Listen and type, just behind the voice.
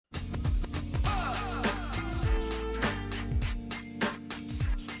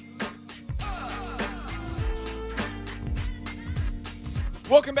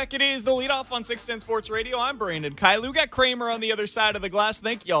Welcome back. It is the leadoff on 610 Sports Radio. I'm Brandon Kyle. We got Kramer on the other side of the glass.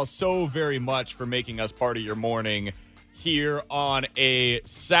 Thank y'all so very much for making us part of your morning here on a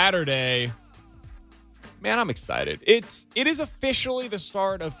Saturday. Man, I'm excited. It is officially the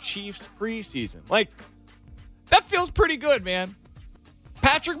start of Chiefs preseason. Like, that feels pretty good, man.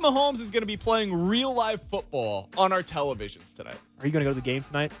 Patrick Mahomes is going to be playing real live football on our televisions tonight. Are you going to go to the game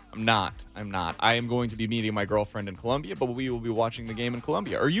tonight? I'm not. I am going to be meeting my girlfriend in Columbia, but we will be watching the game in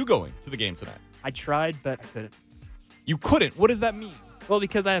Columbia. Are you going to the game tonight? I tried, but I couldn't. You couldn't? What does that mean? Well,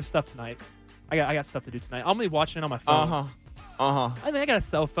 because I have stuff tonight. I got stuff to do tonight. I'm going to be watching it on my phone. I mean, I got a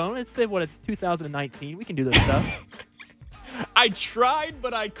cell phone. It's 2019. We can do this stuff. I tried,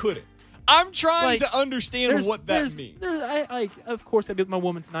 but I couldn't. I'm trying to understand what that means. Of course, I'll be with my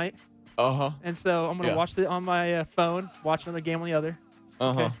woman tonight. And so I'm going to watch it on my phone, watch another game on the other.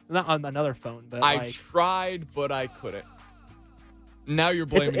 Okay? Not on another phone, but I tried, but I couldn't. Now you're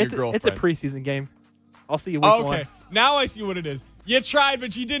blaming your girlfriend. It's a preseason game. I'll see you week one. Okay, now I see what it is. You tried,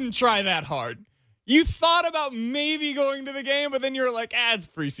 but you didn't try that hard. You thought about maybe going to the game, but then you're like, it's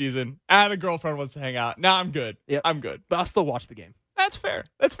preseason. The girlfriend wants to hang out. Nah, I'm good. Yep. I'm good. But I'll still watch the game. That's fair.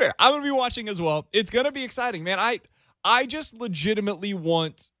 I'm going to be watching as well. It's going to be exciting, man. I just legitimately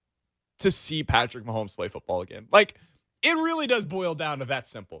want to see Patrick Mahomes play football again. Like, it really does boil down to that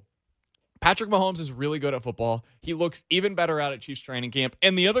simple. Patrick Mahomes is really good at football. He looks even better out at Chiefs training camp.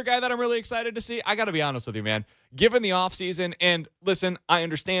 And the other guy that I'm really excited to see, I got to be honest with you, man, given the offseason, and listen, I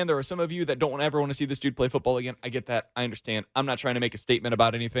understand there are some of you that don't ever want to see this dude play football again. I get that. I understand. I'm not trying to make a statement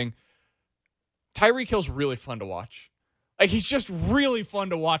about anything. Tyreek Hill's really fun to watch. Like, he's just really fun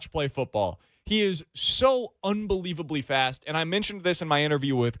to watch play football. He is so unbelievably fast. And I mentioned this in my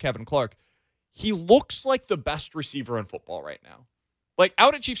interview with Kevin Clark. He looks like the best receiver in football right now. Like,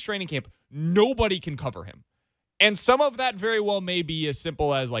 out at Chiefs training camp, nobody can cover him. And some of that very well may be as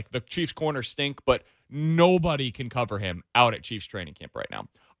simple as, like, the Chiefs corner stink, but nobody can cover him out at Chiefs training camp right now.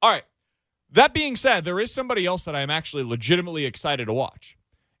 All right. That being said, there is somebody else that I'm actually legitimately excited to watch.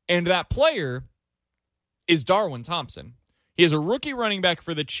 And that player is Darwin Thompson. He is a rookie running back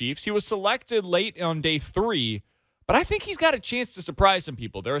for the Chiefs. He was selected late on day 3, but I think he's got a chance to surprise some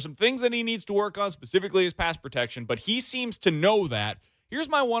people. There are some things that he needs to work on, specifically his pass protection, but he seems to know that. Here's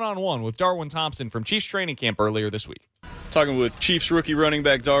my one-on-one with Darwin Thompson from Chiefs training camp earlier this week. Talking with Chiefs rookie running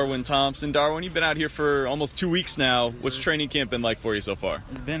back Darwin Thompson. Darwin, you've been out here for almost 2 weeks now. What's training camp been like for you so far?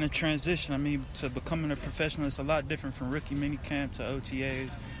 It's been a transition. I mean, to becoming a professional, it's a lot different from rookie minicamp to OTAs.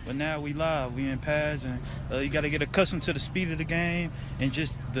 But now we live, we in pads, and you got to get accustomed to the speed of the game and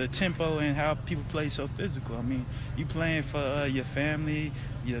just the tempo and how people play so physical. I mean, you playing for your family,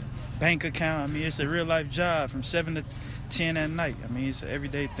 your bank account. I mean, it's a real-life job from 7 to 10 at night. I mean, it's an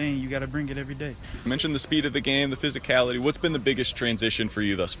everyday thing. You got to bring it every day. You mentioned the speed of the game, the physicality. What's been the biggest transition for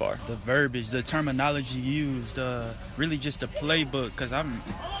you thus far? The verbiage, the terminology used, really just the playbook. Because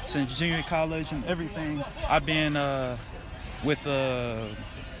since junior college and everything, I've been with the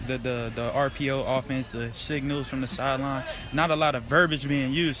RPO offense, the signals from the sideline, not a lot of verbiage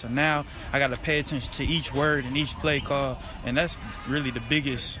being used. So now I got to pay attention to each word and each play call, and that's really the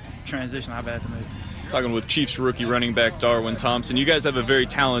biggest transition I've had to make. Talking with Chiefs rookie running back Darwin Thompson. You guys have a very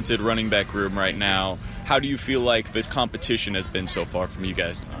talented running back room right now. How do you feel like the competition has been so far from you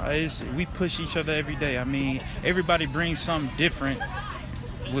guys? We push each other every day. I mean, everybody brings something different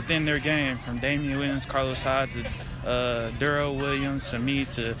within their game, from Damian Williams, Carlos Hyde, to Darrell Williams,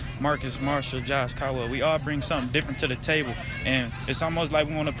 Samid, to Marcus Marshall, Josh Caldwell. We all bring something different to the table, and it's almost like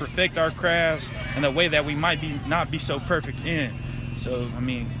we want to perfect our crafts in a way that we might not be so perfect in. So, I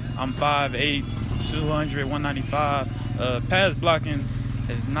mean, I'm 5'8", 200, 195. Pass blocking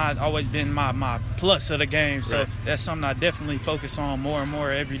has not always been my plus of the game, so that's something I definitely focus on more and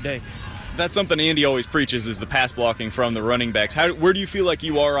more every day. That's something Andy always preaches, is the pass blocking from the running backs. Where do you feel like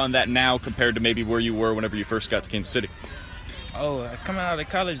you are on that now compared to maybe where you were whenever you first got to Kansas City? Coming out of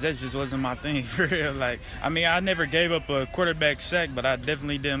college, that just wasn't my thing, for real. Like, I mean, I never gave up a quarterback sack, but I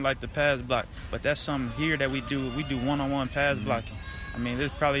definitely didn't like the pass block. But that's something here that we do. We do one-on-one pass blocking. I mean,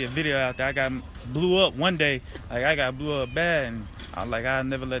 there's probably a video out there. I got blew up one day. Like, I got blew up bad, and I'll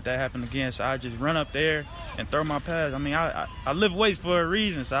never let that happen again. So I just run up there and throw my pass. I mean, I lift weights for a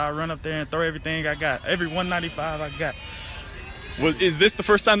reason, so I run up there and throw everything I got, every 195 I got. Well, is this the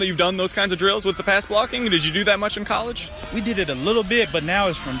first time that you've done those kinds of drills with the pass blocking? Did you do that much in college? We did it a little bit, but now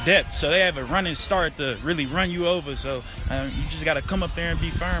it's from depth. So they have a running start to really run you over. So you just got to come up there and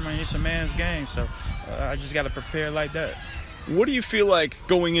be firm. I mean, it's a man's game. So I just got to prepare like that. What do you feel like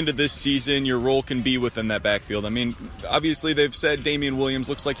going into this season your role can be within that backfield? I mean, obviously they've said Damian Williams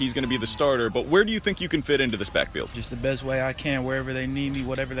looks like he's going to be the starter, but where do you think you can fit into this backfield? Just the best way I can, wherever they need me,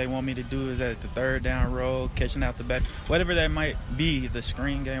 whatever they want me to do is at the third down roll, catching out the back, whatever that might be, the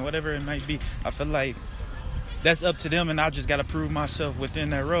screen game, whatever it might be. I feel like that's up to them, and I just got to prove myself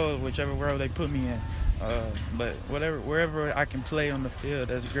within that role, whichever role they put me in. But wherever I can play on the field,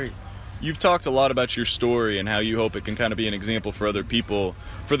 that's great. You've talked a lot about your story and how you hope it can kind of be an example for other people.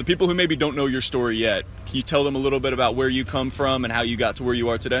 For the people who maybe don't know your story yet, can you tell them a little bit about where you come from and how you got to where you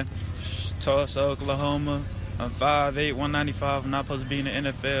are today? Tulsa, Oklahoma. I'm 5'8", 195. I'm not supposed to be in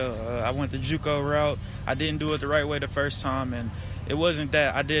the NFL. I went the JUCO route. I didn't do it the right way the first time, and it wasn't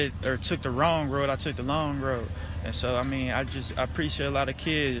that I did or took the wrong road. I took the long road. And so, I mean, I appreciate a lot of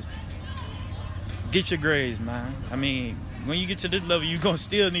kids. Get your grades, man. I mean, when you get to this level, you're going to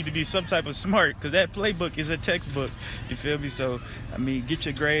still need to be some type of smart because that playbook is a textbook. You feel me? So, I mean, get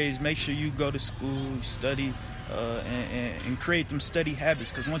your grades. Make sure you go to school, study, and create them study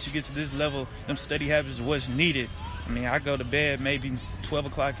habits because once you get to this level, them study habits is what's needed. I mean, I go to bed maybe 12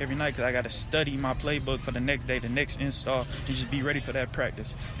 o'clock every night because I got to study my playbook for the next day, the next install, and just be ready for that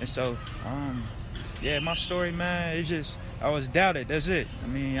practice. And so, yeah, my story, man, it's just I was doubted. That's it. I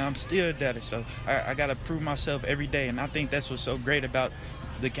mean, I'm still doubted. So I got to prove myself every day. And I think that's what's so great about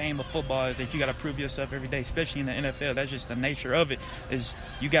the game of football is that you got to prove yourself every day, especially in the NFL. That's just the nature of it is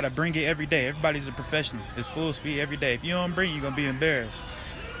you got to bring it every day. Everybody's a professional. It's full speed every day. If you don't bring it, you're going to be embarrassed.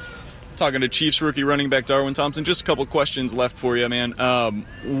 Talking to Chiefs rookie running back Darwin Thompson, just a couple questions left for you, man.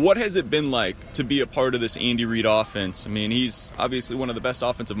 What has it been like to be a part of this Andy Reid offense? I mean, he's obviously one of the best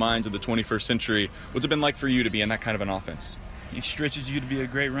offensive minds of the 21st century. What's it been like for you to be in that kind of an offense? He stretches you to be a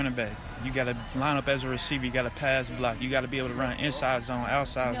great running back. You got to line up as a receiver. You got to pass block. You got to be able to run inside zone,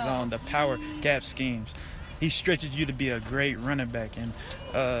 outside zone, the power gap schemes. He stretches you to be a great running back, and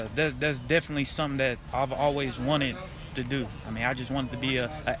that's definitely something that I've always wanted to do. I mean, I just wanted to be an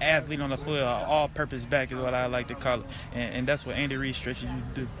athlete on the field, an all-purpose back is what I like to call it, and that's what Andy Reid stretches you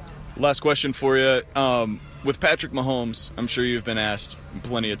to do. Last question for you. With Patrick Mahomes, I'm sure you've been asked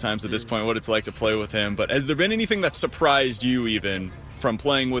plenty of times at this point what it's like to play with him, but has there been anything that surprised you even from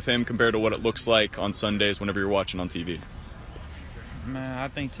playing with him compared to what it looks like on Sundays whenever you're watching on TV? Man, I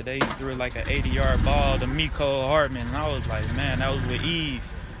think today he threw like an 80-yard ball to Mecole Hardman, and I was like, man, that was with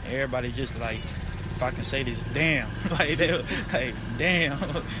ease. And everybody just like, if I can say this, damn. Like, damn.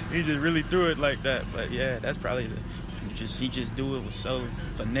 He just really threw it like that. But, yeah, that's probably he just do it with so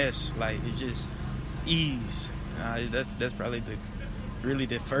finesse. Like, it just ease. That's probably really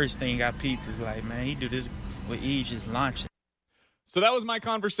the first thing I peeped is like, man, he do this with ease, just launching. So that was my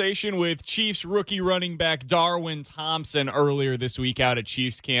conversation with Chiefs rookie running back Darwin Thompson earlier this week out at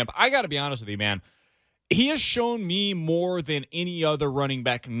Chiefs camp. I got to be honest with you, man. He has shown me more than any other running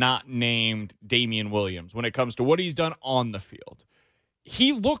back not named Damian Williams when it comes to what he's done on the field.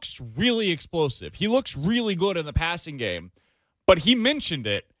 He looks really explosive. He looks really good in the passing game. But he mentioned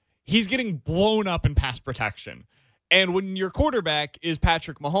it. He's getting blown up in pass protection. And when your quarterback is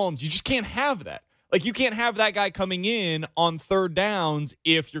Patrick Mahomes, you just can't have that. Like, you can't have that guy coming in on third downs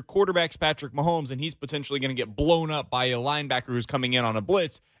if your quarterback's Patrick Mahomes and he's potentially going to get blown up by a linebacker who's coming in on a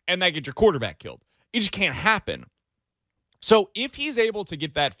blitz and that gets your quarterback killed. It just can't happen. So if he's able to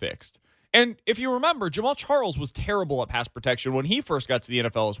get that fixed, and if you remember, Jamal Charles was terrible at pass protection when he first got to the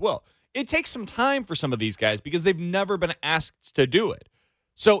NFL as well. It takes some time for some of these guys because they've never been asked to do it.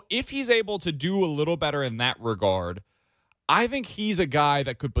 So if he's able to do a little better in that regard, I think he's a guy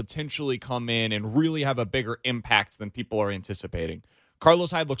that could potentially come in and really have a bigger impact than people are anticipating.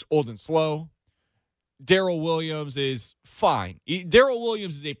 Carlos Hyde looks old and slow. Darrell Williams is fine. Darrell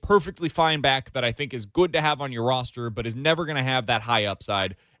Williams is a perfectly fine back that I think is good to have on your roster, but is never going to have that high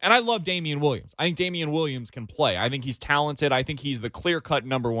upside. And I love Damian Williams. I think Damian Williams can play. I think he's talented. I think he's the clear-cut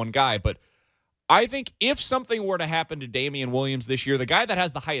number one guy. But I think if something were to happen to Damian Williams this year, the guy that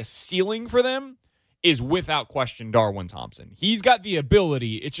has the highest ceiling for them is without question Darwin Thompson. He's got the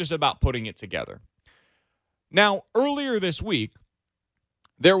ability. It's just about putting it together. Now, earlier this week,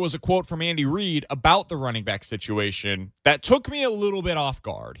 there was a quote from Andy Reid about the running back situation that took me a little bit off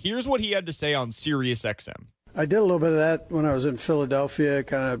guard. Here's what he had to say on Sirius XM. I did a little bit of that when I was in Philadelphia,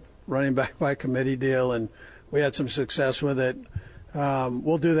 kind of running back by committee deal, and we had some success with it.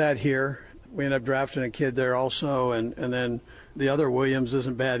 We'll do that here. We ended up drafting a kid there also, and then the other Williams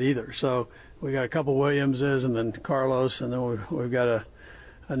isn't bad either. So we got a couple Williamses and then Carlos, and then we've got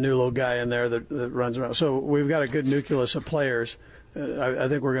a new little guy in there that runs around. So we've got a good nucleus of players. I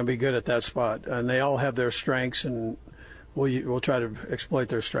think we're going to be good at that spot. And they all have their strengths, and we'll try to exploit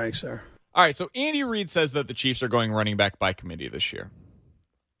their strengths there. All right, so Andy Reid says that the Chiefs are going running back by committee this year.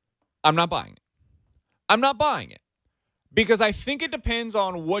 I'm not buying it. I'm not buying it because I think it depends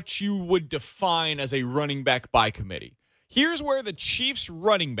on what you would define as a running back by committee. Here's where the Chiefs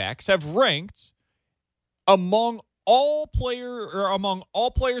running backs have ranked among all players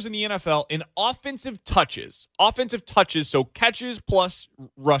in the NFL in offensive touches, so catches plus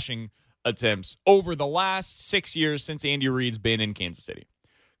rushing attempts over the last 6 years since Andy Reid's been in Kansas City.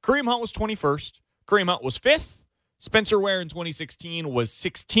 Kareem Hunt was 21st. Kareem Hunt was 5th. Spencer Ware in 2016 was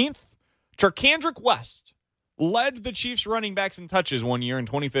 16th. Charkandrick West led the Chiefs running backs in touches one year in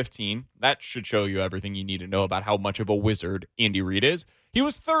 2015. That should show you everything you need to know about how much of a wizard Andy Reid is. He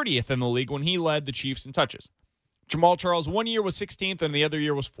was 30th in the league when he led the Chiefs in touches. Jamal Charles one year was 16th and the other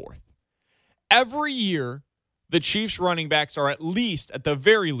year was 4th. Every year, the Chiefs running backs are at the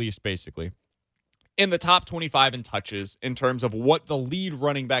very least, basically, in the top 25 in touches in terms of what the lead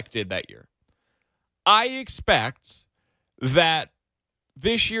running back did that year. I expect that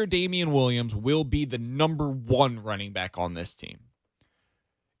this year Damian Williams will be the number 1 running back on this team.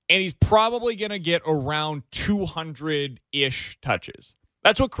 And he's probably going to get around 200-ish touches.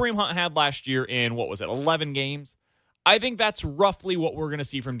 That's what Kareem Hunt had last year in, 11 games? I think that's roughly what we're going to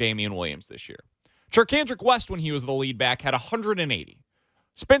see from Damian Williams this year. Charkandrick West, when he was the lead back, had 180.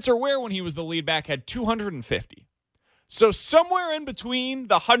 Spencer Ware, when he was the lead back, had 250. So somewhere in between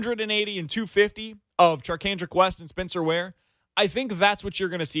the 180 and 250 of Charkandrick West and Spencer Ware, I think that's what you're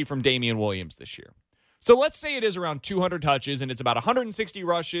going to see from Damian Williams this year. So let's say it is around 200 touches and it's about 160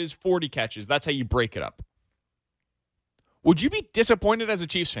 rushes, 40 catches. That's how you break it up. Would you be disappointed as a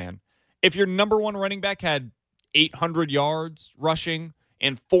Chiefs fan if your number 1 running back had 800 yards rushing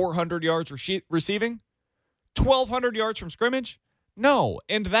and 400 yards receiving? 1,200 yards from scrimmage? No,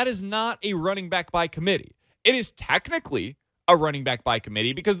 and that is not a running back by committee. It is technically a running back by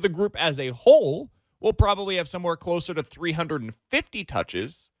committee because the group as a whole will probably have somewhere closer to 350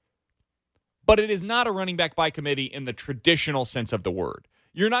 touches, but it is not a running back by committee in the traditional sense of the word.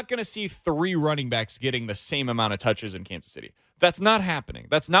 You're not going to see 3 running backs getting the same amount of touches in Kansas City. That's not happening.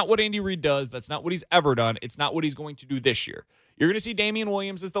 That's not what Andy Reid does. That's not what he's ever done. It's not what he's going to do this year. You're going to see Damian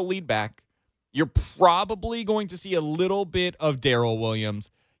Williams as the lead back. You're probably going to see a little bit of Darrell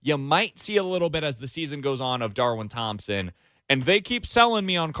Williams. You might see a little bit as the season goes on of Darwin Thompson. And they keep selling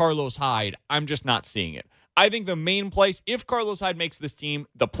me on Carlos Hyde. I'm just not seeing it. I think the main place, if Carlos Hyde makes this team,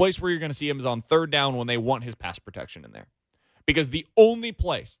 the place where you're going to see him is on third down when they want his pass protection in there. Because the only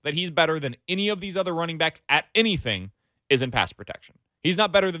place that he's better than any of these other running backs at anything is in pass protection. He's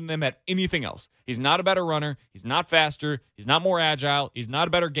not better than them at anything else. He's not a better runner. He's not faster. He's not more agile. He's not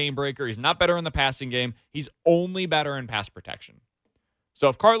a better game breaker. He's not better in the passing game. He's only better in pass protection. So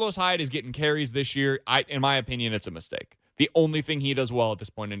if Carlos Hyde is getting carries this year, in my opinion, it's a mistake. The only thing he does well at this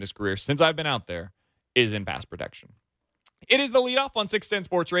point in his career, since I've been out there, is in pass protection. It is the leadoff on 610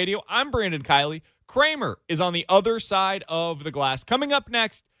 Sports Radio. I'm Brandon Kiley. Kramer is on the other side of the glass. Coming up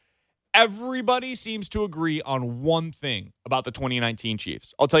next, everybody seems to agree on one thing about the 2019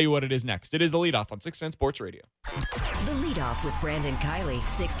 Chiefs. I'll tell you what it is next. It is the leadoff on 610 Sports Radio. The leadoff with Brandon Kiley,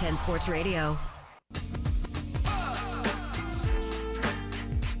 610 Sports Radio.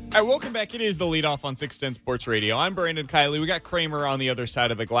 All right, welcome back. It is the leadoff on 610 Sports Radio. I'm Brandon Kiley. We got Kramer on the other side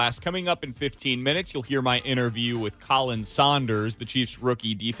of the glass. Coming up in 15 minutes, you'll hear my interview with Khalen Saunders, the Chiefs'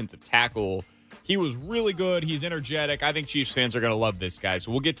 rookie defensive tackle. He was really good. He's energetic. I think Chiefs fans are going to love this guy.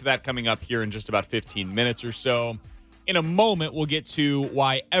 So we'll get to that coming up here in just about 15 minutes or so. In a moment, we'll get to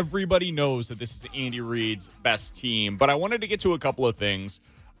why everybody knows that this is Andy Reid's best team. But I wanted to get to a couple of things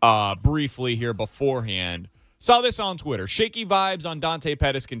briefly here beforehand. Saw this on Twitter. Shaky vibes on Dante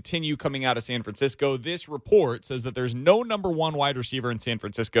Pettis continue coming out of San Francisco. This report says that there's no number 1 wide receiver in San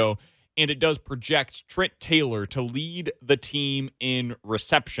Francisco, and it does project Trent Taylor to lead the team in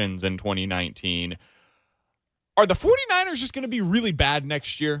receptions in 2019. Are the 49ers just going to be really bad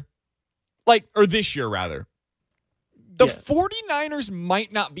next year? Or this year, rather. The 49ers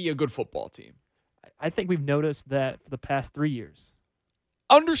might not be a good football team. I think we've noticed that for the past 3 years.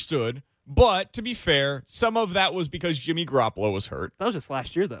 Understood. But to be fair, some of that was because Jimmy Garoppolo was hurt. That was just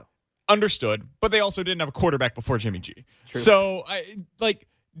last year, though. Understood. But they also didn't have a quarterback before Jimmy G. True. So,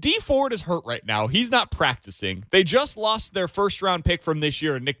 D Ford is hurt right now. He's not practicing. They just lost their first-round pick from this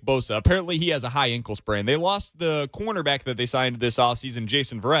year, Nick Bosa. Apparently, he has a high ankle sprain. They lost the cornerback that they signed this offseason,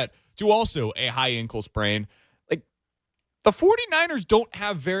 Jason Verrett, to also a high ankle sprain. The 49ers don't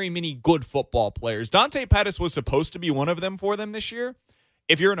have very many good football players. Dante Pettis was supposed to be one of them for them this year.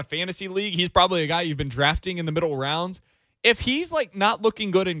 If you're in a fantasy league, he's probably a guy you've been drafting in the middle rounds. If he's not looking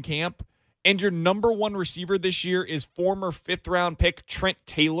good in camp and your number one receiver this year is former fifth-round pick Trent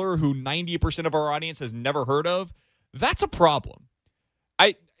Taylor, who 90% of our audience has never heard of, that's a problem.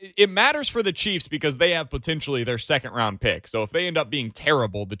 It matters for the Chiefs because they have potentially their second-round pick. So if they end up being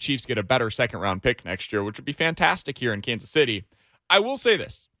terrible, the Chiefs get a better second-round pick next year, which would be fantastic here in Kansas City. I will say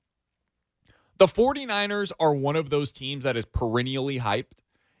this. The 49ers are one of those teams that is perennially hyped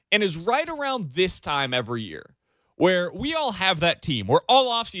and is right around this time every year where we all have that team. Where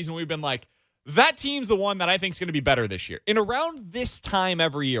all offseason we've been like, that team's the one that I think is going to be better this year. And around this time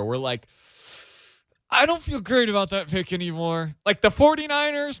every year, we're like, I don't feel great about that pick anymore. Like the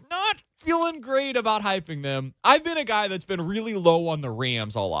 49ers, not feeling great about hyping them. I've been a guy that's been really low on the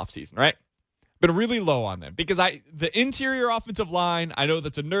Rams all offseason, right? Been really low on them because the interior offensive line, I know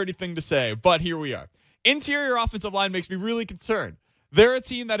that's a nerdy thing to say, but here we are. Interior offensive line makes me really concerned. They're a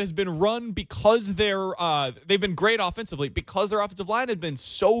team that has been run because they've been great offensively because their offensive line had been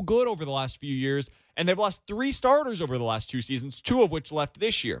so good over the last few years, and they've lost 3 starters over the last 2 seasons, 2 of which left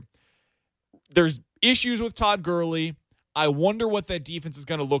this year. There's issues with Todd Gurley. I wonder what that defense is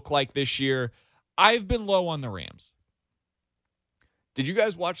going to look like this year. I've been low on the Rams. Did you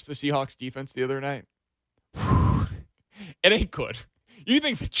guys watch the Seahawks defense the other night? It ain't good. You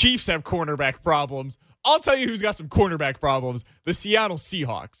think the Chiefs have cornerback problems? I'll tell you who's got some cornerback problems. The Seattle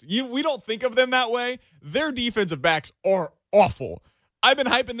Seahawks. We don't think of them that way. Their defensive backs are awful. I've been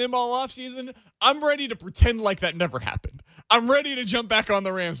hyping them all offseason. I'm ready to pretend like that never happened. I'm ready to jump back on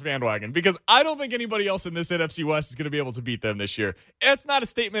the Rams bandwagon because I don't think anybody else in this NFC West is going to be able to beat them this year. It's not a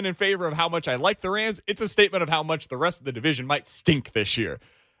statement in favor of how much I like the Rams. It's a statement of how much the rest of the division might stink this year.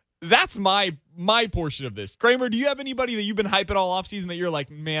 That's my portion of this. Kramer, do you have anybody that you've been hyping all offseason that you're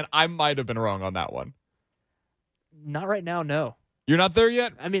like, man, I might have been wrong on that one? Not right now, no. You're not there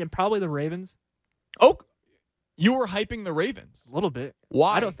yet? I mean, probably the Ravens. Oh, you were hyping the Ravens. A little bit.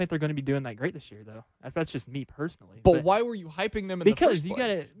 Why? I don't think they're going to be doing that great this year, though. That's just me personally. But why were you hyping them in the first place? Because you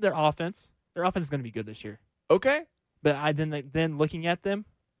got it. Their offense is going to be good this year. Okay. But then looking at them,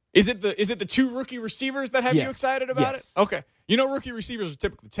 is it the 2 rookie receivers that have you excited about it? Okay. You know, rookie receivers are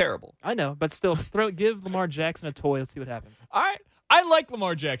typically terrible. I know, but still, give Lamar Jackson a toy. Let's see what happens. All right. I like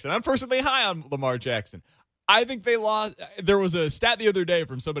Lamar Jackson. I'm personally high on Lamar Jackson. I think they lost. There was a stat the other day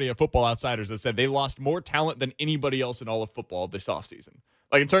from somebody at Football Outsiders that said they lost more talent than anybody else in all of football this offseason.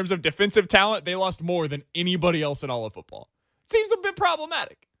 Like in terms of defensive talent, they lost more than anybody else in all of football. Seems a bit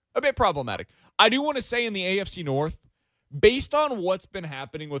problematic. I do want to say in the AFC North, based on what's been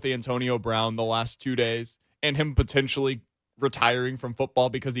happening with Antonio Brown the last 2 days and him potentially retiring from football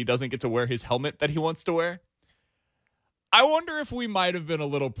because he doesn't get to wear his helmet that he wants to wear, I wonder if we might have been a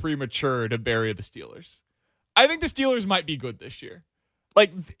little premature to bury the Steelers. I think the Steelers might be good this year.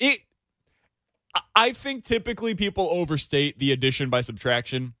 I think typically people overstate the addition by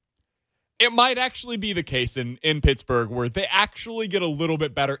subtraction. It might actually be the case in Pittsburgh where they actually get a little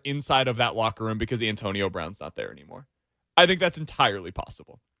bit better inside of that locker room because Antonio Brown's not there anymore. I think that's entirely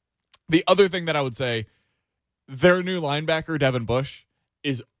possible. The other thing that I would say, their new linebacker, Devin Bush,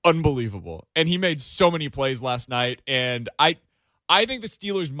 is unbelievable. And he made so many plays last night. And I think the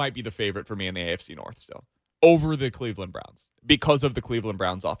Steelers might be the favorite for me in the AFC North still over the Cleveland Browns because of the Cleveland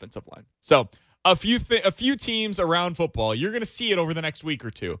Browns offensive line. So a few teams around football, you're going to see it over the next week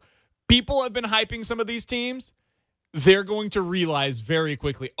or two. People have been hyping some of these teams. They're going to realize very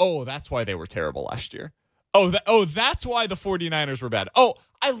quickly, oh, that's why they were terrible last year. That's why the 49ers were bad. Oh,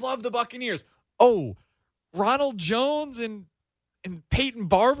 I love the Buccaneers. Oh, Ronald Jones and Peyton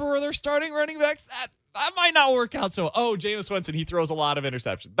Barber are their starting running backs? That might not work out so. Oh, Jameis Winston, he throws a lot of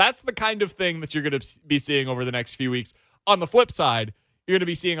interceptions. That's the kind of thing that you're going to be seeing over the next few weeks. On the flip side, you're going to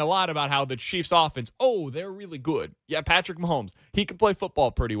be seeing a lot about how the Chiefs offense, they're really good. Yeah, Patrick Mahomes, he can play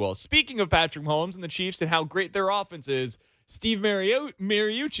football pretty well. Speaking of Patrick Mahomes and the Chiefs and how great their offense is, Steve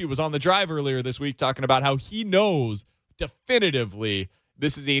Mariucci was on the drive earlier this week talking about how he knows definitively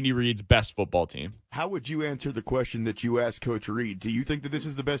this is Andy Reid's best football team. How would you answer the question that you asked Coach Reid? Do you think that this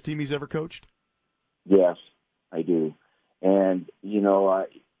is the best team he's ever coached? Yes, I do. And, he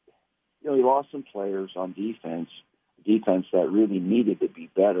lost some players on defense that really needed to be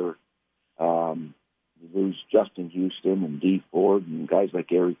better. You lose Justin Houston and Dee Ford and guys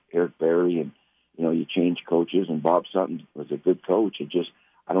like Eric Berry, and, you change coaches, and Bob Sutton was a good coach.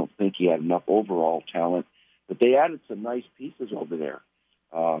 I don't think he had enough overall talent. But they added some nice pieces over there.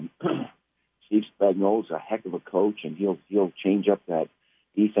 Steve Spagnuolo's a heck of a coach, and he'll change up that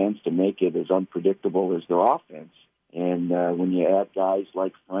defense to make it as unpredictable as their offense. And when you add guys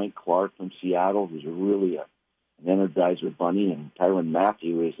like Frank Clark from Seattle, who's really an energizer bunny, and Tyrann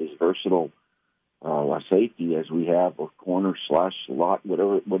Mathieu is this versatile safety as we have, or corner slash slot,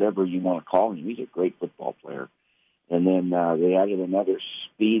 whatever you want to call him. He's a great football player. And then they added another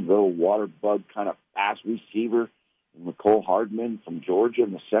speed, little water bug kind of fast receiver, Nicole Hardman from Georgia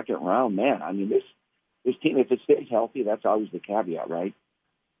in the second round. Man, I mean, this team, if it stays healthy, that's always the caveat, right?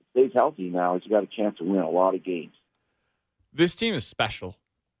 If it stays healthy now, it's got a chance to win a lot of games. This team is special.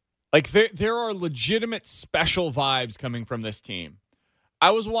 Like, there are legitimate special vibes coming from this team. I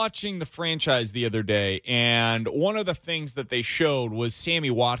was watching the franchise the other day, and one of the things that they showed was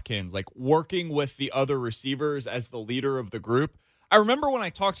Sammy Watkins, like, working with the other receivers as the leader of the group. I remember when I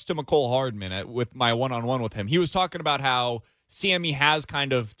talked to Nicole Hardman with my one-on-one with him, he was talking about how Sammy has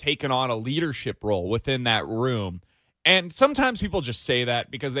kind of taken on a leadership role within that room. And sometimes people just say that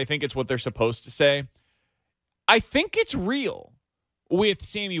because they think it's what they're supposed to say. I think it's real with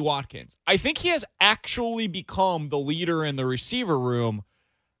Sammy Watkins. I think he has actually become the leader in the receiver room.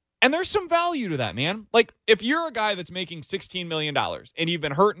 And there's some value to that, man. Like, if you're a guy that's making $16 million and you've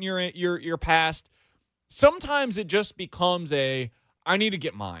been hurt in your past, sometimes it just becomes I need to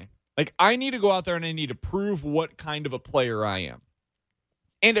get mine. Like, I need to go out there and I need to prove what kind of a player I am.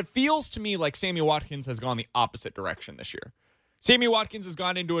 And it feels to me like Sammy Watkins has gone the opposite direction this year. Sammy Watkins has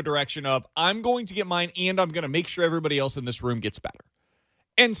gone into a direction of, I'm going to get mine and I'm going to make sure everybody else in this room gets better.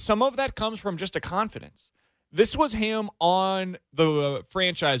 And some of that comes from just a confidence. This was him on the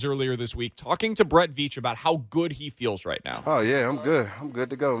franchise earlier this week talking to Brett Veach about how good he feels right now. Oh, yeah, I'm good. I'm good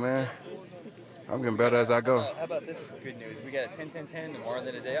to go, man. I'm getting better as I go. How about this good news? We got a 10-10-10 and more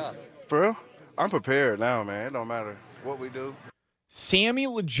than a day off. For real? I'm prepared now, man. It don't matter what we do. Sammy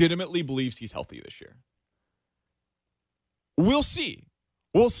legitimately believes he's healthy this year. We'll see.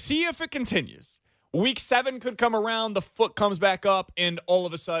 We'll see if it continues. Week 7 could come around, the foot comes back up, and all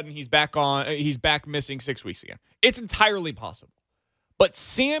of a sudden he's back missing 6 weeks again. It's entirely possible. But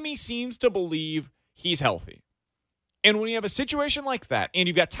Sammy seems to believe he's healthy. And when you have a situation like that, and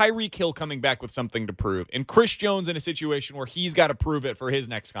you've got Tyreek Hill coming back with something to prove, and Chris Jones in a situation where he's got to prove it for his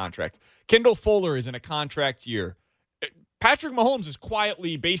next contract, Kendall Fuller is in a contract year, Patrick Mahomes is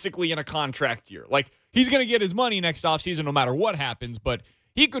quietly basically in a contract year. Like, he's going to get his money next offseason no matter what happens, but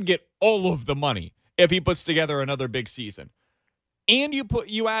he could get all of the money if he puts together another big season. And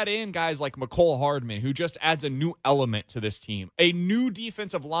you add in guys like Nicole Hardman, who just adds a new element to this team, a new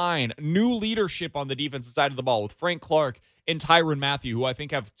defensive line, new leadership on the defensive side of the ball with Frank Clark and Tyrann Mathieu, who I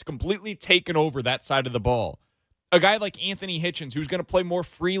think have completely taken over that side of the ball. A guy like Anthony Hitchens, who's going to play more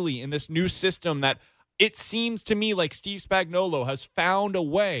freely in this new system that it seems to me like Steve Spagnuolo has found a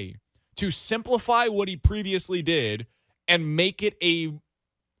way to simplify what he previously did and make it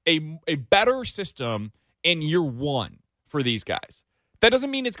a better system in year 1 for these guys. That doesn't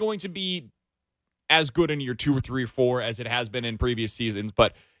mean it's going to be as good in year 2 or 3 or 4 as it has been in previous seasons,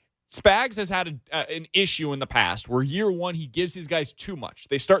 but Spags has had an issue in the past where year 1 he gives his guys too much.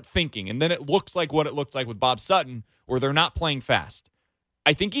 They start thinking, and then it looks like what it looks like with Bob Sutton, where they're not playing fast.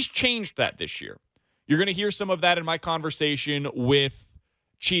 I think he's changed that this year. You're going to hear some of that in my conversation with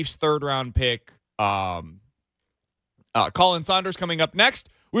Chiefs third-round pick Khalen Saunders coming up next.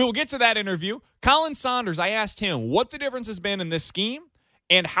 We will get to that interview. Khalen Saunders, I asked him what the difference has been in this scheme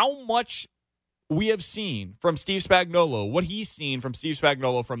and how much we have seen from Steve Spagnuolo, what he's seen from Steve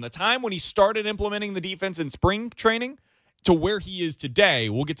Spagnuolo from the time when he started implementing the defense in spring training to where he is today.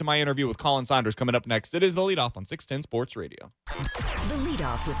 We'll get to my interview with Khalen Saunders coming up next. It is The Leadoff on 610 Sports Radio. The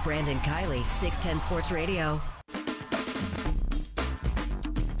Leadoff with Brandon Kiley, 610 Sports Radio.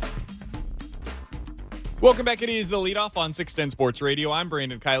 Welcome back. It is The Leadoff on 610 Sports Radio. I'm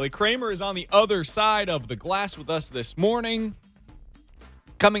Brandon Kiley. Kramer is on the other side of the glass with us this morning.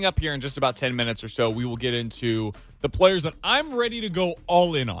 Coming up here in just about 10 minutes or so, we will get into the players that I'm ready to go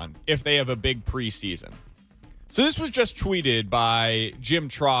all in on if they have a big preseason. So this was just tweeted by Jim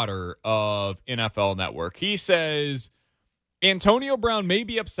Trotter of NFL Network. He says, Antonio Brown may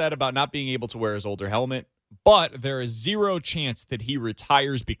be upset about not being able to wear his older helmet, but there is zero chance that he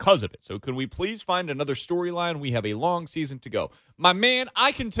retires because of it. So can we please find another storyline? We have a long season to go. My man,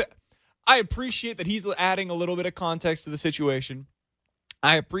 I appreciate that he's adding a little bit of context to the situation.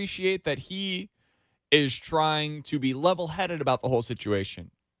 I appreciate that he is trying to be level-headed about the whole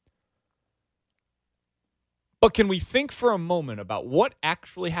situation. But can we think for a moment about what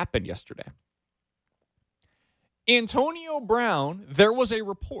actually happened yesterday? Antonio Brown, there was a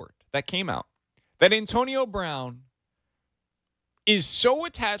report that came out that Antonio Brown is so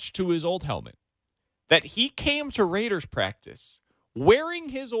attached to his old helmet that he came to Raiders practice wearing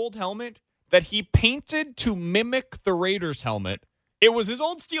his old helmet that he painted to mimic the Raiders helmet. It was his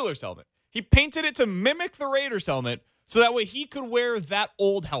old Steelers helmet. He painted it to mimic the Raiders helmet so that way he could wear that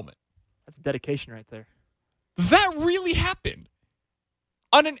old helmet. That's dedication right there. That really happened.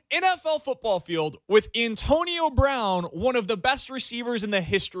 On an NFL football field with Antonio Brown, one of the best receivers in the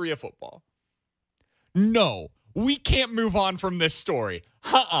history of football. No, we can't move on from this story.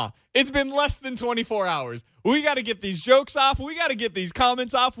 It's been less than 24 hours. We got to get these jokes off. We got to get these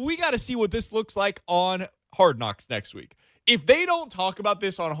comments off. We got to see what this looks like on Hard Knocks next week. If they don't talk about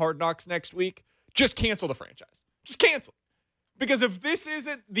this on Hard Knocks next week, just cancel the franchise. Just cancel. Because if this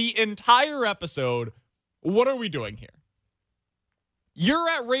isn't the entire episode, what are we doing here? You're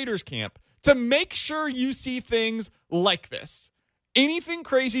at Raiders camp to make sure you see things like this. Anything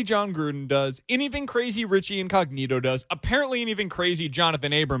crazy John Gruden does, anything crazy Richie Incognito does, apparently anything crazy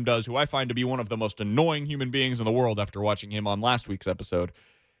Jonathan Abram does, who I find to be one of the most annoying human beings in the world after watching him on last week's episode.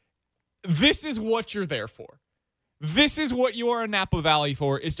 This is what you're there for. This is what you are in Napa Valley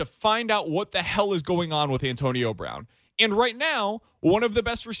for, is to find out what the hell is going on with Antonio Brown. And right now, one of the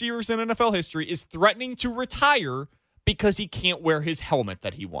best receivers in NFL history is threatening to retire because he can't wear his helmet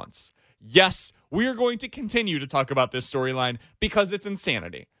that he wants. Yes, we are going to continue to talk about this storyline because it's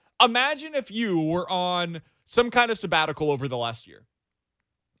insanity. Imagine if you were on some kind of sabbatical over the last year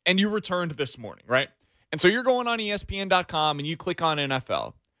and you returned this morning, right? And so you're going on ESPN.com and you click on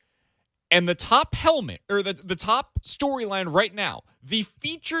NFL. And the top helmet, or the top storyline right now, the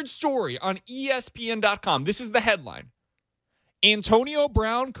featured story on ESPN.com, this is the headline. Antonio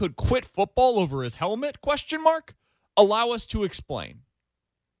Brown could quit football over his helmet, ? Allow us to explain.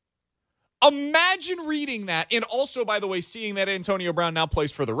 Imagine reading that, and also, by the way, seeing that Antonio Brown now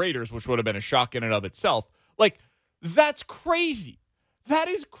plays for the Raiders, which would have been a shock in and of itself. Like, that's crazy. That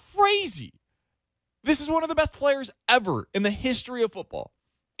is crazy. This is one of the best players ever in the history of football.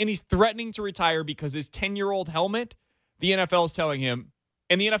 And he's threatening to retire because his 10-year-old helmet, the NFL is telling him,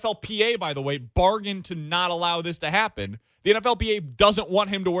 and the NFLPA, by the way, bargained to not allow this to happen. The NFLPA doesn't want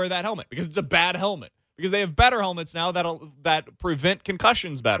him to wear that helmet because it's a bad helmet. Because they have better helmets now that prevent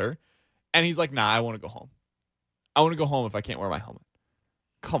concussions better. And he's like, nah, I want to go home. I want to go home if I can't wear my helmet.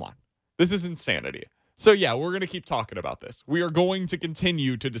 Come on. This is insanity. So, yeah, we're going to keep talking about this. We are going to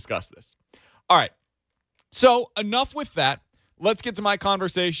continue to discuss this. All right. So, enough with that. Let's get to my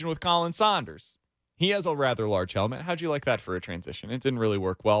conversation with Khalen Saunders. He has a rather large helmet. How'd you like that for a transition? It didn't really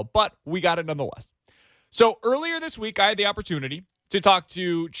work well, but we got it nonetheless. So, earlier this week, I had the opportunity to talk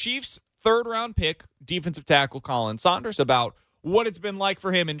to Chiefs third-round pick, defensive tackle Khalen Saunders, about what it's been like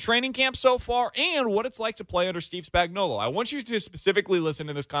for him in training camp so far and what it's like to play under Steve Spagnuolo. I want you to specifically listen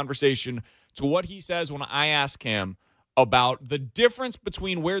to this conversation to what he says when I ask him about the difference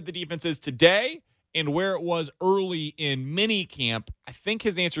between where the defense is today and where it was early in mini camp. I think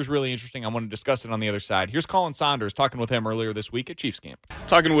his answer is really interesting. I want to discuss it on the other side. Here's Khalen Saunders talking with him earlier this week at Chiefs camp.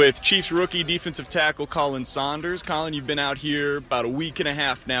 Talking with Chiefs rookie defensive tackle Khalen Saunders. Khalen, you've been out here about a week and a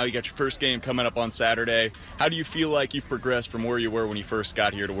half now. You got your first game coming up on Saturday. How do you feel like you've progressed from where you were when you first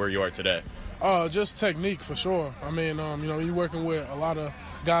got here to where you are today? Just technique for sure. I mean, you're working with a lot of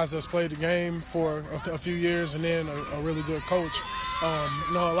guys that's played the game for a few years and then a really good coach. A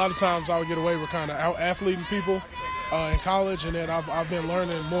lot of times I would get away with kind of out-athleting people in college, and then I've been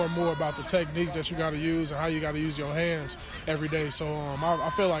learning more and more about the technique that you got to use and how you got to use your hands every day. So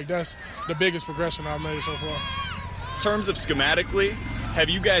I feel like that's the biggest progression I've made so far. In terms of schematically, have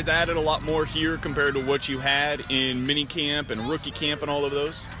you guys added a lot more here compared to what you had in mini camp and rookie camp and all of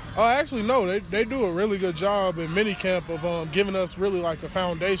those? Actually, no. They do a really good job in minicamp of giving us really like the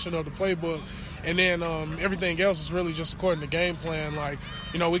foundation of the playbook. And then everything else is really just according to game plan. Like,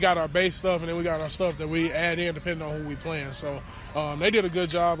 we got our base stuff and then we got our stuff that we add in depending on who we playing. So they did a good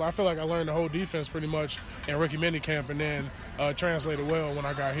job. I feel like I learned the whole defense pretty much in rookie minicamp and then translated well when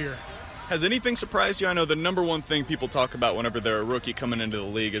I got here. Has anything surprised you? I know the number one thing people talk about whenever they're a rookie coming into the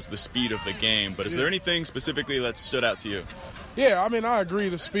league is the speed of the game. But is there anything specifically that stood out to you? Yeah, I mean, I agree.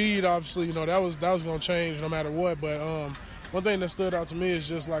 The speed, obviously, that was going to change no matter what. But one thing that stood out to me is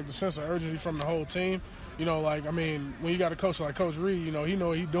just, like, the sense of urgency from the whole team. When you got a coach like Coach Reed, he know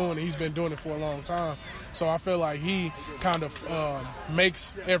what he's doing, and he's been doing it for a long time. So I feel like he kind of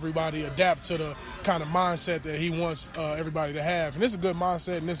makes everybody adapt to the kind of mindset that he wants everybody to have. And it's a good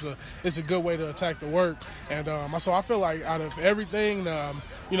mindset, and it's a good way to attack the work. And so I feel like out of everything,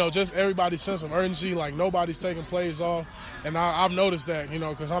 just everybody's sense of urgency, like nobody's taking plays off. And I've noticed that,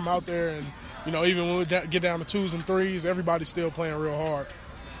 because I'm out there and, even when we get down to 2s and 3s, everybody's still playing real hard.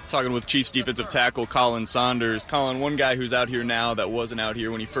 Talking with Chiefs defensive tackle Khalen Saunders. Khalen, one guy who's out here now that wasn't out here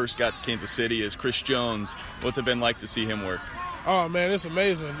when he first got to Kansas City is Chris Jones. What's it been like to see him work? Oh man, it's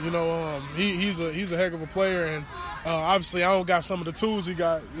amazing. He's a heck of a player, and Obviously, I don't got some of the tools he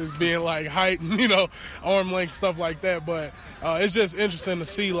got, as being like height and, arm length, stuff like that. But it's just interesting to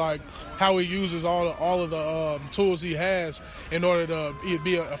see like how he uses all of the tools he has in order to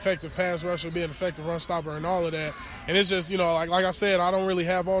be an effective pass rusher, be an effective run stopper, and all of that. And it's just, like I said, I don't really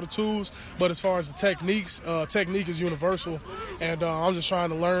have all the tools, but as far as the techniques, technique is universal. And I'm just trying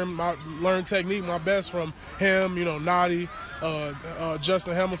to learn technique my best from him, Noddy,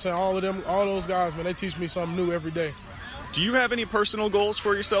 Justin Hamilton, all those guys, man, they teach me something new every day. Do you have any personal goals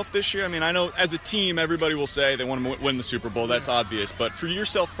for yourself this year? I mean, I know as a team, everybody will say they want to win the Super Bowl. That's obvious. But for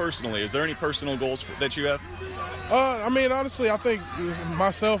yourself personally, is there any personal goals that you have? I mean, honestly, I think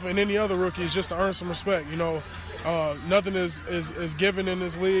myself and any other rookie is just to earn some respect. Nothing is given in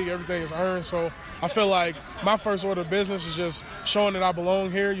this league. Everything is earned. So I feel like my first order of business is just showing that I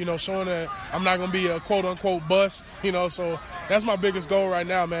belong here, showing that I'm not going to be a quote-unquote bust, So that's my biggest goal right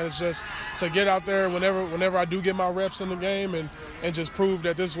now, man. It's just to get out there whenever I do get my reps in the game and just prove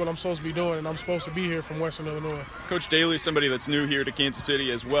that this is what I'm supposed to be doing, and I'm supposed to be here from Western Illinois. Coach Daly, somebody that's new here to Kansas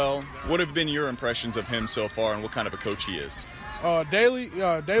City as well. What have been your impressions of him so far, and what kind of a coach he is?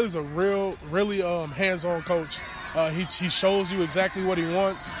 Daly's a really hands-on coach. He shows you exactly what he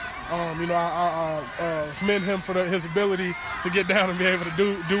wants. I commend him for his ability to get down and be able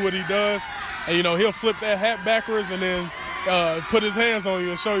to do what he does. And, he'll flip that hat backwards and then put his hands on you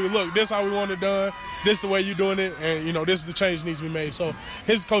and show you, look, this is how we want it done. This is the way you're doing it. And, this is the change that needs to be made. So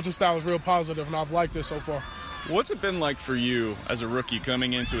his coaching style is real positive, and I've liked this so far. What's it been like for you as a rookie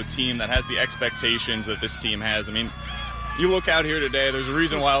coming into a team that has the expectations that this team has? I mean, you look out here today, there's a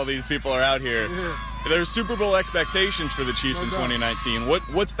reason why all these people are out here. Yeah. There's Super Bowl expectations for the Chiefs in 2019.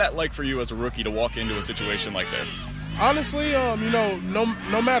 What's that like for you as a rookie to walk into a situation like this? Honestly,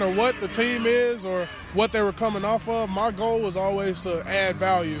 no matter what the team is or what they were coming off of, my goal was always to add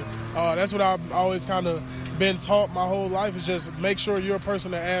value. That's what I've always kind of been taught my whole life, is just make sure you're a person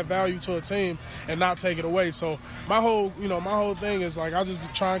to add value to a team and not take it away. So my whole thing is like I just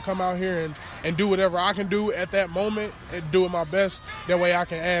try and come out here and do whatever I can do at that moment and do it my best. That way I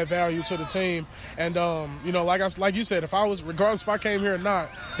can add value to the team. And like you said, regardless if I came here or not,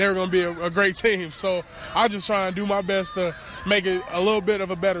 they were going to be a great team. So I just try and do my best to make it a little bit of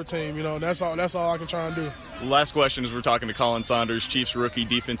a better team. That's all I can try and do. Last question is we're talking to Khalen Saunders, Chiefs rookie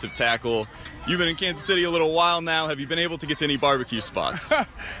defensive tackle. You've been in Kansas City a little while now. Have you been able to get to any barbecue spots?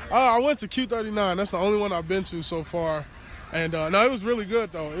 I went to Q39. That's the only one I've been to so far. And no, it was really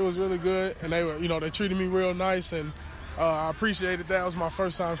good though. It was really good, and they treated me real nice, and I appreciated that. It was my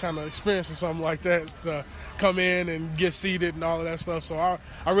first time kind of experiencing something like that, to come in and get seated and all of that stuff. So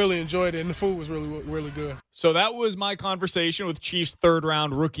I really enjoyed it, and the food was really, really good. So that was my conversation with Chiefs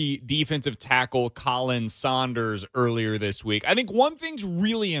third-round rookie defensive tackle Khalen Saunders earlier this week. I think one thing's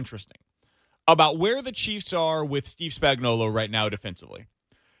really interesting about where the Chiefs are with Steve Spagnuolo right now defensively,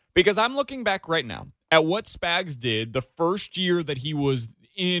 because I'm looking back right now at what Spags did the first year that he was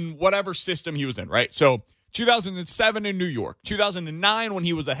in whatever system he was in, right? So 2007 in New York, 2009 when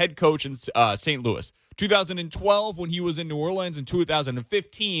he was a head coach in St. Louis, 2012 when he was in New Orleans, and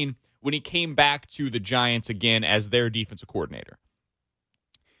 2015 when he came back to the Giants again as their defensive coordinator.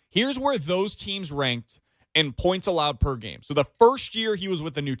 Here's where those teams ranked in points allowed per game. So the first year he was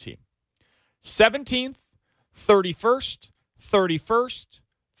with a new team, 17th, 31st, 31st,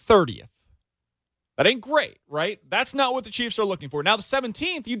 30th. That ain't great, right? That's not what the Chiefs are looking for. Now, the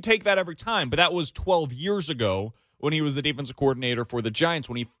 17th, you'd take that every time, but that was 12 years ago when he was the defensive coordinator for the Giants,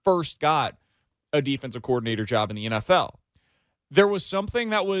 when he first got a defensive coordinator job in the NFL. There was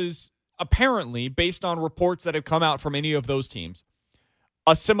something that was apparently, based on reports that have come out from any of those teams,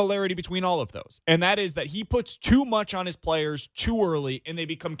 a similarity between all of those. And that is that he puts too much on his players too early, and they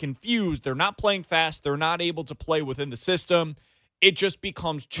become confused. They're not playing fast. They're not able to play within the system. It just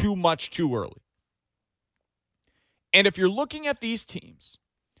becomes too much too early. And if you're looking at these teams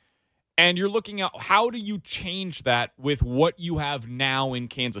and you're looking at how do you change that with what you have now in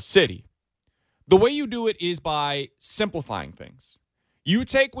Kansas City, the way you do it is by simplifying things. You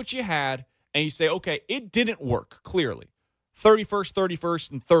take what you had and you say, okay, it didn't work, clearly. 31st,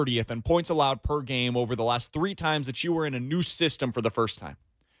 31st, and 30th, and points allowed per game over the last 3 times that you were in a new system for the first time.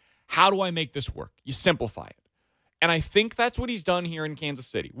 How do I make this work? You simplify it. And I think that's what he's done here in Kansas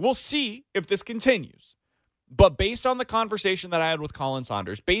City. We'll see if this continues. But based on the conversation that I had with Khalen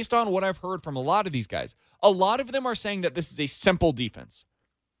Saunders, based on what I've heard from a lot of these guys, a lot of them are saying that this is a simple defense.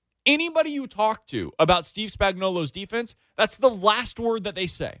 Anybody you talk to about Steve Spagnuolo's defense, that's the last word that they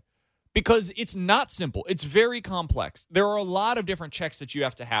say. because it's not simple. It's very complex. There are a lot of different checks that you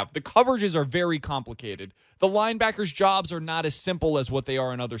have to have. The coverages are very complicated. The linebackers' jobs are not as simple as what they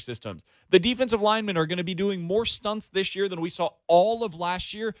are in other systems. The defensive linemen are going to be doing more stunts this year than we saw all of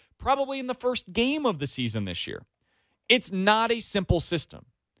last year, probably in the first game of the season this year. It's not a simple system.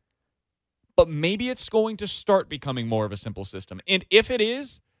 But maybe it's going to start becoming more of a simple system. And if it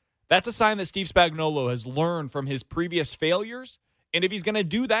is, that's a sign that Steve Spagnuolo has learned from his previous failures. And if he's going to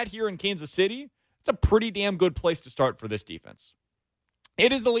do that here in Kansas City, it's a pretty damn good place to start for this defense.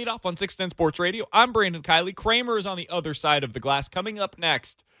 It is the leadoff on 610 Sports Radio. I'm Brandon Kiley. Kramer is on the other side of the glass. Coming up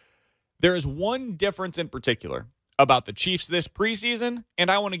next, there is one difference in particular about the Chiefs this preseason,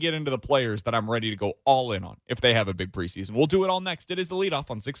 and I want to get into the players that I'm ready to go all in on if they have a big preseason. We'll do it all next. It is the leadoff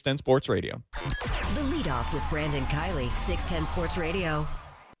on 610 Sports Radio. The leadoff with Brandon Kiley, 610 Sports Radio.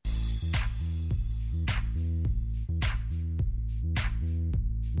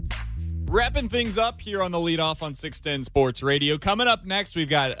 Wrapping things up here on the leadoff on 610 Sports Radio. Coming up next, we've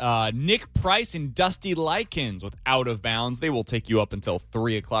got Nick Price and Dusty Likens with Out of Bounds. They will take you up until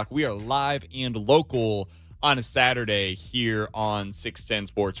 3 o'clock. We are live and local on a Saturday here on 610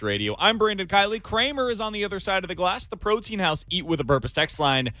 Sports Radio. I'm Brandon Kiley. Kramer is on the other side of the glass. The Protein House Eat with a Purpose text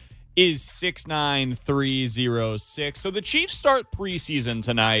line is 69306. So the Chiefs start preseason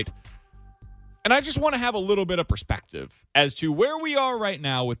tonight. And I just want to have a little bit of perspective as to where we are right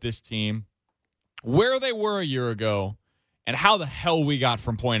now with this team, where they were a year ago, and how the hell we got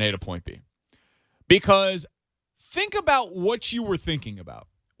from point A to point B. Because think about what you were thinking about,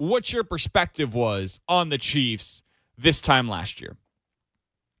 what your perspective was on the Chiefs this time last year.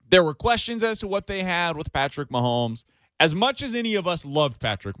 There were questions as to what they had with Patrick Mahomes. As much as any of us loved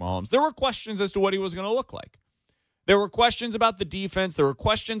Patrick Mahomes, there were questions as to what he was going to look like. There were questions about the defense. There were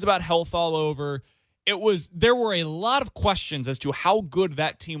questions about health all over. There were a lot of questions as to how good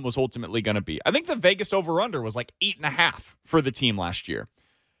that team was ultimately going to be. I think the Vegas over-under was like 8.5 for the team last year.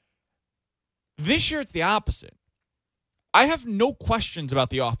 This year, it's the opposite. I have no questions about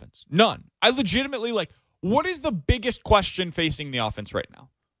the offense. None. I legitimately, what is the biggest question facing the offense right now?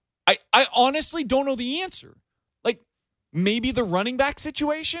 I honestly don't know the answer. Maybe the running back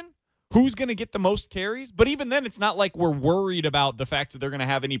situation? Who's going to get the most carries? But even then, it's not like we're worried about the fact that they're going to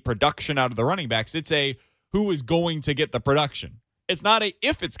have any production out of the running backs. It's a who is going to get the production. It's not a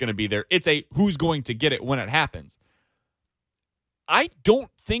if it's going to be there. It's a who's going to get it when it happens. I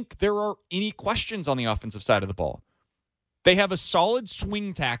don't think there are any questions on the offensive side of the ball. They have a solid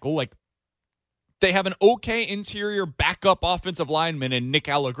swing tackle. They have an okay interior backup offensive lineman in Nick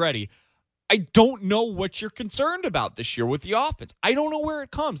Allegretti. I don't know what you're concerned about this year with the offense. I don't know where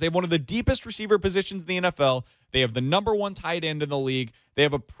it comes. They have one of the deepest receiver positions in the NFL. They have the number one tight end in the league. They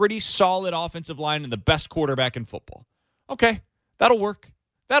have a pretty solid offensive line and the best quarterback in football. Okay, that'll work.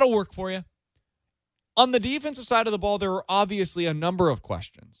 That'll work for you. On the defensive side of the ball, there are obviously a number of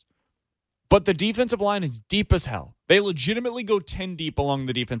questions. But the defensive line is deep as hell. They legitimately go 10 deep along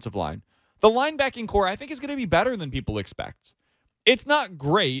the defensive line. The linebacking core, I think, is going to be better than people expect. It's not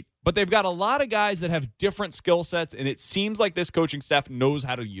great, but they've got a lot of guys that have different skill sets, and it seems like this coaching staff knows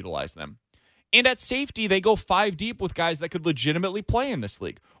how to utilize them. And at safety, they go 5 deep with guys that could legitimately play in this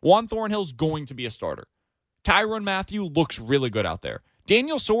league. Juan Thornhill's going to be a starter. Tyrann Mathieu looks really good out there.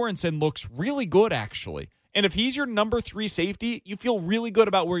 Daniel Sorensen looks really good, actually. And if he's your number 3 safety, you feel really good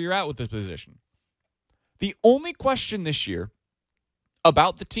about where you're at with this position. The only question this year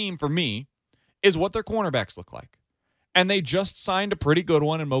about the team for me is what their cornerbacks look like. And they just signed a pretty good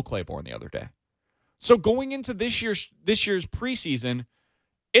one in Mo Claiborne the other day. So going into this year's preseason,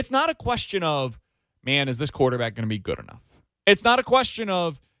 it's not a question of, man, is this quarterback going to be good enough? It's not a question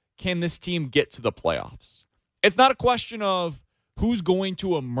of, can this team get to the playoffs? It's not a question of who's going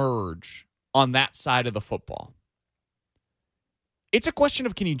to emerge on that side of the football. It's a question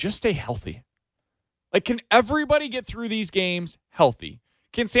of, can you just stay healthy? Can everybody get through these games healthy?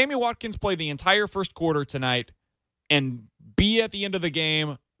 Can Sammy Watkins play the entire first quarter tonight and be at the end of the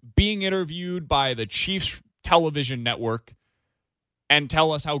game being interviewed by the Chiefs television network and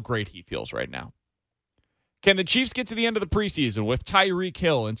tell us how great he feels right now? Can the Chiefs get to the end of the preseason with Tyreek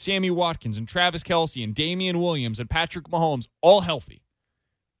Hill and Sammy Watkins and Travis Kelce and Damian Williams and Patrick Mahomes all healthy?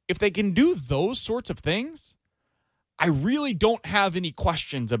 If they can do those sorts of things, I really don't have any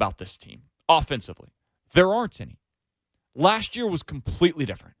questions about this team offensively. There aren't any. Last year was completely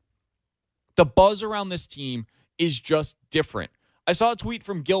different. The buzz around this team is just different. I saw a tweet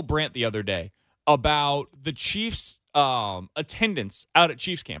from Gil Brandt the other day about the Chiefs' attendance out at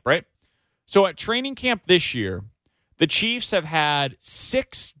Chiefs camp, right? So at training camp this year, the Chiefs have had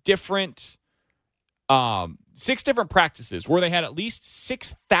 6 different different practices where they had at least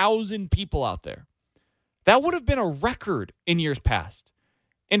 6,000 people out there. That would have been a record in years past.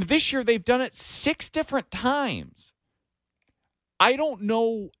 And this year they've done it 6 different times. I don't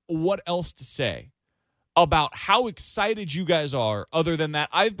know what else to say about how excited you guys are other than that.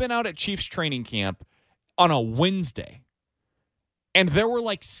 I've been out at Chiefs training camp on a Wednesday, and there were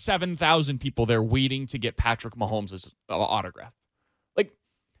like 7,000 people there waiting to get Patrick Mahomes' autograph. Like,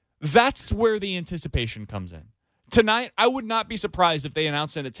 that's where the anticipation comes in. Tonight, I would not be surprised if they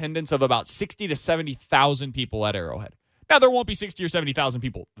announced an attendance of about 60 to 70,000 people at Arrowhead. Now, there won't be 60 or 70,000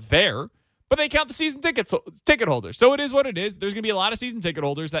 people there, but they count the season ticket holders. So it is what it is. There's going to be a lot of season ticket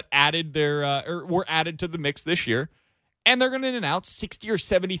holders that were added to the mix this year, and they're going to announce 60 or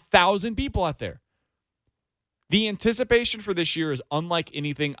 70,000 people out there. The anticipation for this year is unlike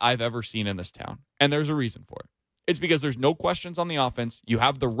anything I've ever seen in this town, and there's a reason for it. It's because there's no questions on the offense. You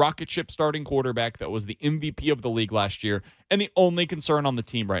have the rocket ship starting quarterback that was the MVP of the league last year, and the only concern on the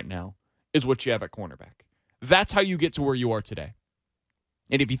team right now is what you have at cornerback. That's how you get to where you are today.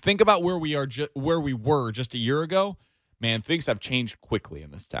 And if you think about where we were just a year ago, man, things have changed quickly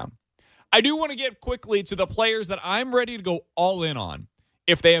in this town. I do want to get quickly to the players that I'm ready to go all in on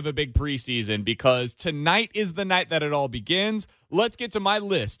if they have a big preseason, because tonight is the night that it all begins. Let's get to my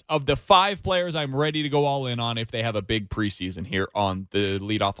list of the 5 players I'm ready to go all in on if they have a big preseason here on the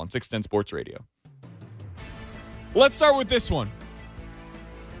leadoff on 610 Sports Radio. Let's start with this one.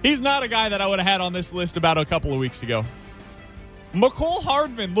 He's not a guy that I would have had on this list about a couple of weeks ago. Mecole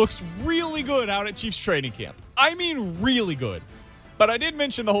Hardman looks really good out at Chiefs training camp. I mean, really good. But I did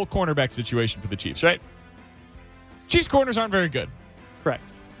mention the whole cornerback situation for the Chiefs, right? Chiefs corners aren't very good. Correct.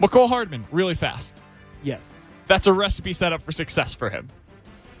 Mecole Hardman, really fast. Yes. That's a recipe set up for success for him.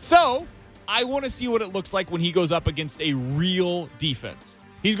 So, I want to see what it looks like when he goes up against a real defense.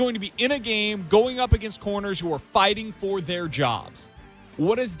 He's going to be in a game going up against corners who are fighting for their jobs.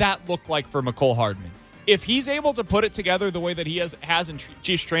 What does that look like for Mecole Hardman? If he's able to put it together the way that he has in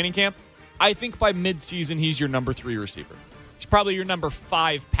Chiefs training camp, I think by midseason he's your number 3 receiver. He's probably your number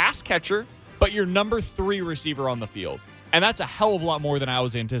 5 pass catcher, but your number 3 receiver on the field. And that's a hell of a lot more than I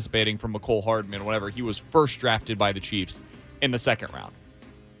was anticipating from Mecole Hardman whenever he was first drafted by the Chiefs in the second round.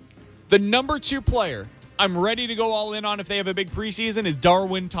 The number 2 player I'm ready to go all in on if they have a big preseason is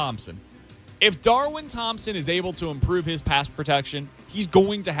Darwin Thompson. If Darwin Thompson is able to improve his pass protection, he's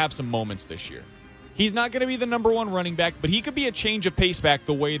going to have some moments this year. He's not going to be the number 1 running back, but he could be a change of pace back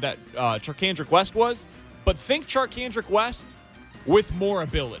the way that Charkandrick West was. But think Charkandrick West with more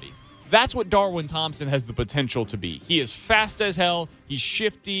ability. That's what Darwin Thompson has the potential to be. He is fast as hell. He's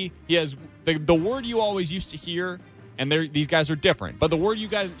shifty. He has the word you always used to hear, and these guys are different, but the word you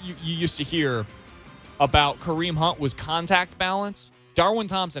used to hear about Kareem Hunt was contact balance. Darwin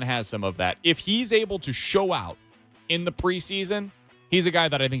Thompson has some of that. If he's able to show out in the preseason, he's a guy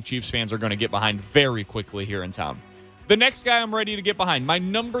that I think Chiefs fans are going to get behind very quickly here in town. The next guy I'm ready to get behind, my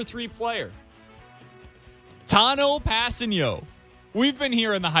number 3 player, Tanoh Kpassagnon. We've been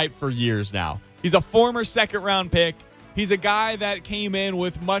hearing the hype for years now. He's a former second-round pick. He's a guy that came in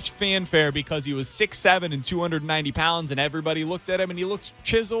with much fanfare because he was 6'7" and 290 pounds, and everybody looked at him, and he looked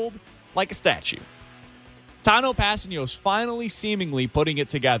chiseled like a statue. Tanoh Kpassagnon is finally seemingly putting it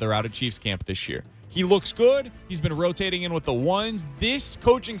together out at Chiefs camp this year. He looks good. He's been rotating in with the ones. This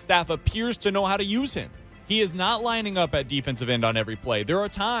coaching staff appears to know how to use him. He is not lining up at defensive end on every play. There are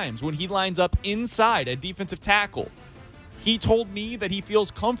times when he lines up inside at defensive tackle. He told me that he feels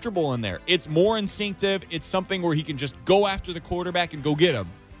comfortable in there. It's more instinctive. It's something where he can just go after the quarterback and go get him.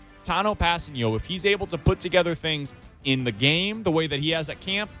 Tanoh Kpassagnon, if he's able to put together things in the game the way that he has at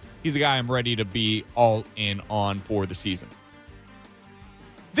camp, he's a guy I'm ready to be all in on for the season.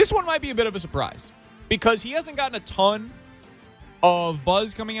 This one might be a bit of a surprise because he hasn't gotten a ton of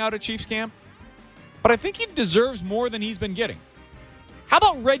buzz coming out at Chiefs camp, but I think he deserves more than he's been getting. How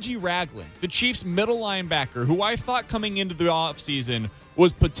about Reggie Ragland, the Chiefs' middle linebacker, who I thought coming into the offseason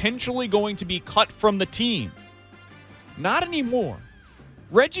was potentially going to be cut from the team? Not anymore.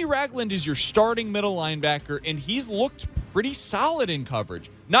 Reggie Ragland is your starting middle linebacker, and he's looked pretty solid in coverage.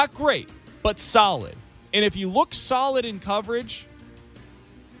 Not great, but solid. And if you look solid in coverage,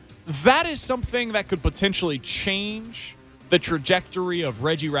 that is something that could potentially change the trajectory of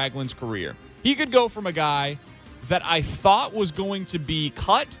Reggie Ragland's career. He could go from a guy that I thought was going to be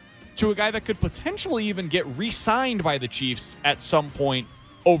cut to a guy that could potentially even get re-signed by the Chiefs at some point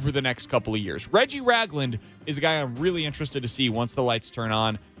over the next couple of years. Reggie Ragland is a guy I'm really interested to see once the lights turn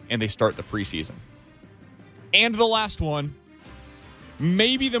on and they start the preseason. And the last one,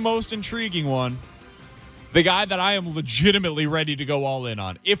 maybe the most intriguing one, the guy that I am legitimately ready to go all in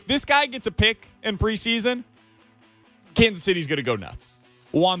on. If this guy gets a pick in preseason, Kansas City's going to go nuts.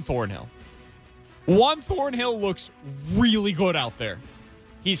 Juan Thornhill. Juan Thornhill looks really good out there.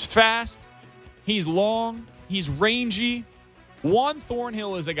 He's fast. He's long. He's rangy. Juan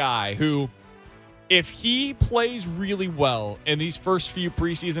Thornhill is a guy who, if he plays really well in these first few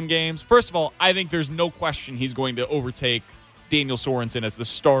preseason games, first of all, I think there's no question he's going to overtake Daniel Sorensen as the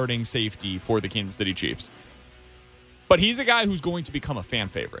starting safety for the Kansas City Chiefs. But he's a guy who's going to become a fan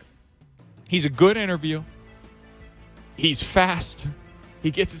favorite. He's a good interview. He's fast.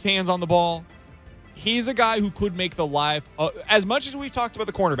 He gets his hands on the ball. He's a guy who could make the life, as much as we've talked about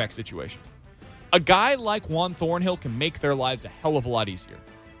the cornerback situation, a guy like Juan Thornhill can make their lives a hell of a lot easier.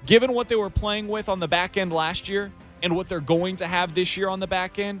 Given what they were playing with on the back end last year and what they're going to have this year on the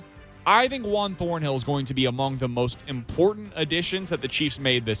back end, I think Juan Thornhill is going to be among the most important additions that the Chiefs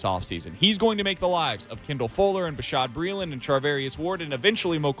made this offseason. He's going to make the lives of Kendall Fuller and Bashad Breeland and Charvarius Ward and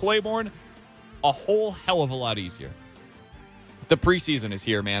eventually Mo Claiborne a whole hell of a lot easier. The preseason is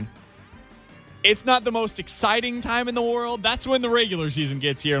here, man. It's not the most exciting time in the world. That's when the regular season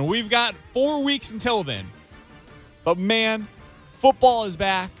gets here, and we've got 4 weeks until then. But, man, football is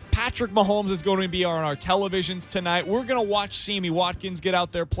back. Patrick Mahomes is going to be on our televisions tonight. We're going to watch Sammy Watkins get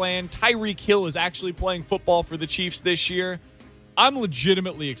out there playing. Tyreek Hill is actually playing football for the Chiefs this year. I'm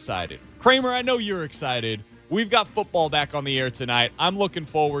legitimately excited. Kramer, I know you're excited. We've got football back on the air tonight. I'm looking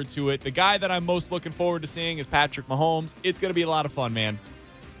forward to it. The guy that I'm most looking forward to seeing is Patrick Mahomes. It's going to be a lot of fun, man.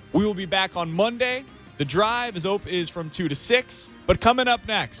 We will be back on Monday. The drive is from 2 to 6. But coming up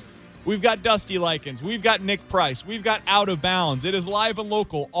next, we've got Dusty Likens. We've got Nick Price. We've got Out of Bounds. It is live and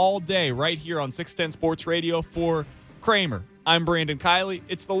local all day right here on 610 Sports Radio. For Kramer, I'm Brandon Kiley.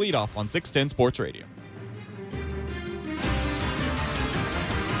 It's the leadoff on 610 Sports Radio.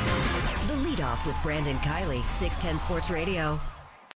 The leadoff with Brandon Kiley, 610 Sports Radio.